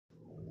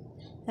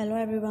Hello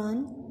everyone,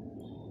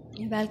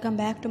 welcome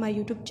back to my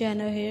YouTube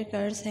channel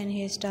Haircuts and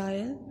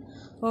Hairstyle.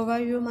 How are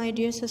you my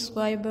dear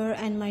subscriber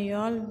and my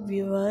all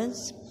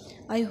viewers?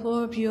 I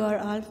hope you are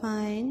all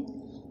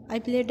fine. I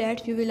pray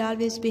that you will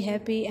always be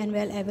happy and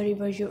well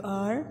wherever you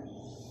are.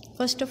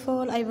 First of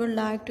all, I would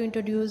like to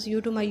introduce you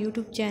to my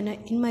YouTube channel.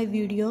 In my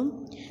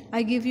video,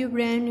 I give you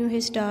brand new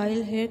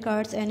hairstyle,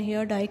 haircuts and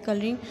hair dye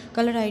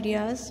color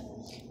ideas,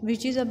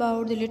 which is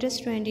about the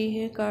latest trendy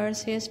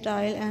haircuts,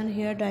 hairstyle and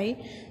hair dye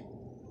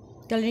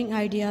coloring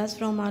ideas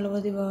from all over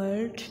the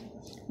world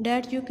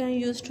that you can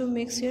use to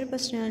make your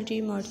personality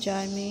more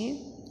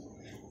charming.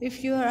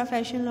 If you are a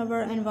fashion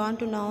lover and want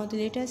to know the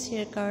latest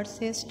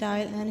haircuts,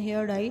 hairstyle and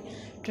hair dye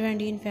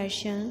trendy in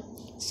fashion,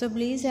 so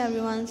please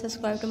everyone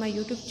subscribe to my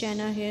YouTube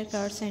channel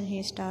Haircuts and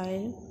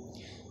Hairstyle.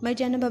 My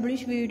channel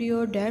publish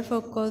video that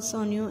focus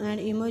on new and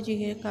emoji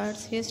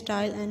haircuts,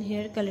 hairstyle and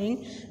hair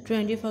coloring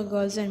trendy for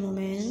girls and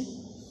women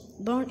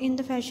born in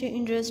the fashion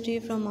industry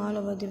from all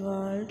over the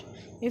world.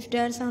 If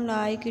that sound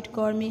like it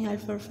called me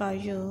helpful for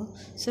you,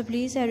 so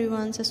please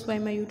everyone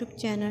subscribe my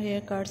YouTube channel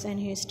Haircuts and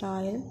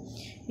Hairstyle.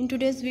 In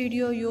today's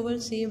video you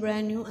will see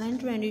brand new and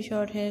trendy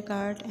short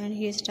haircut and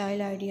hairstyle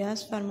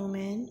ideas for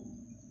women.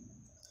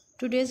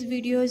 Today's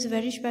video is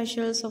very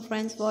special, so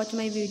friends watch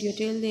my video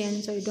till the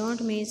end so you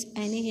don't miss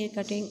any hair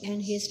cutting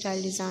and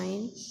hairstyle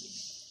design.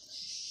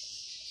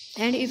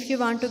 And if you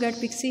want to get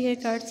pixie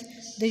haircuts,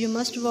 then you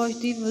must watch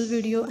the full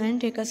video and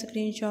take a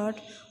screenshot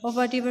of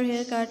whatever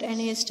haircut and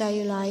hairstyle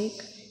you like.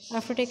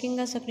 After taking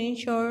a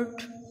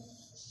screenshot,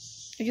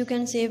 you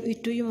can save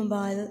it to your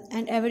mobile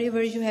and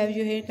wherever you have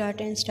your haircut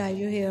and style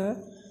your hair.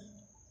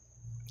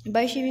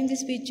 By saving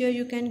this picture,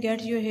 you can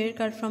get your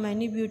haircut from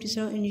any beauty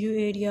salon in your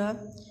area.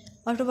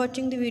 After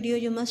watching the video,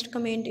 you must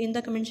comment in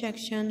the comment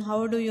section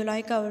how do you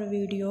like our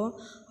video,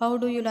 how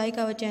do you like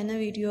our channel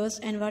videos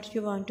and what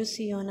you want to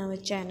see on our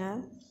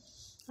channel.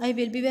 I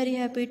will be very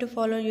happy to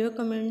follow your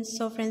comments.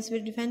 So friends,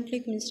 with different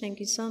comments, thank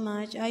you so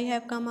much. I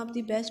have come up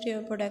the best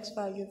hair products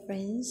for you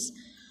friends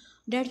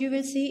that you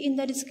will see in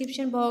the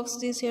description box.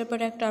 These hair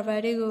products are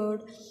very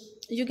good.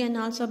 You can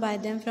also buy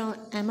them from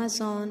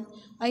Amazon.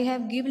 I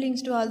have give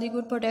links to all the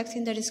good products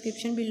in the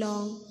description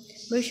below.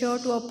 Be sure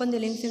to open the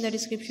links in the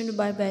description to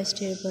buy best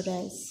hair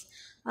products.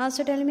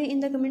 Also tell me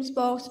in the comments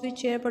box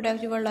which hair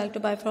product you would like to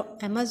buy from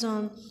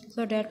Amazon,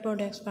 so that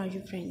products for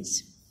you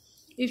friends.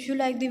 If you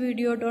like the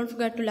video, don't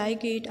forget to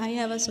like it. I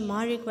have a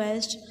small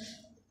request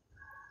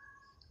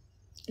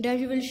that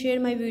you will share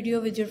my video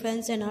with your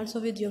friends and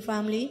also with your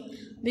family,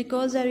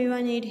 because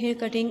everyone need hair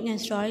cutting and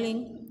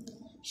styling.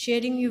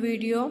 Sharing your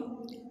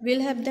video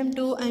will help them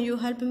too, and you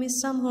help me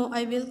somehow.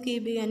 I will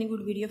keep any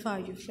good video for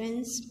you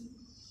friends.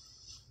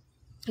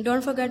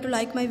 Don't forget to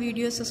like my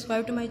video,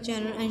 subscribe to my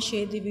channel and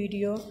share the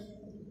video.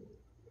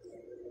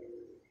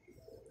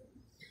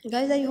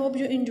 Guys, I hope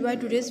you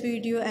enjoyed today's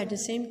video. At the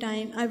same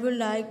time, I would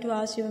like to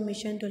ask your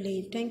permission to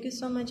leave. Thank you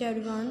so much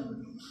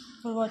everyone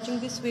for watching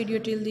this video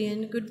till the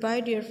end.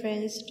 Goodbye dear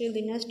friends, till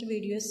the next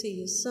video. See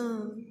you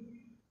soon.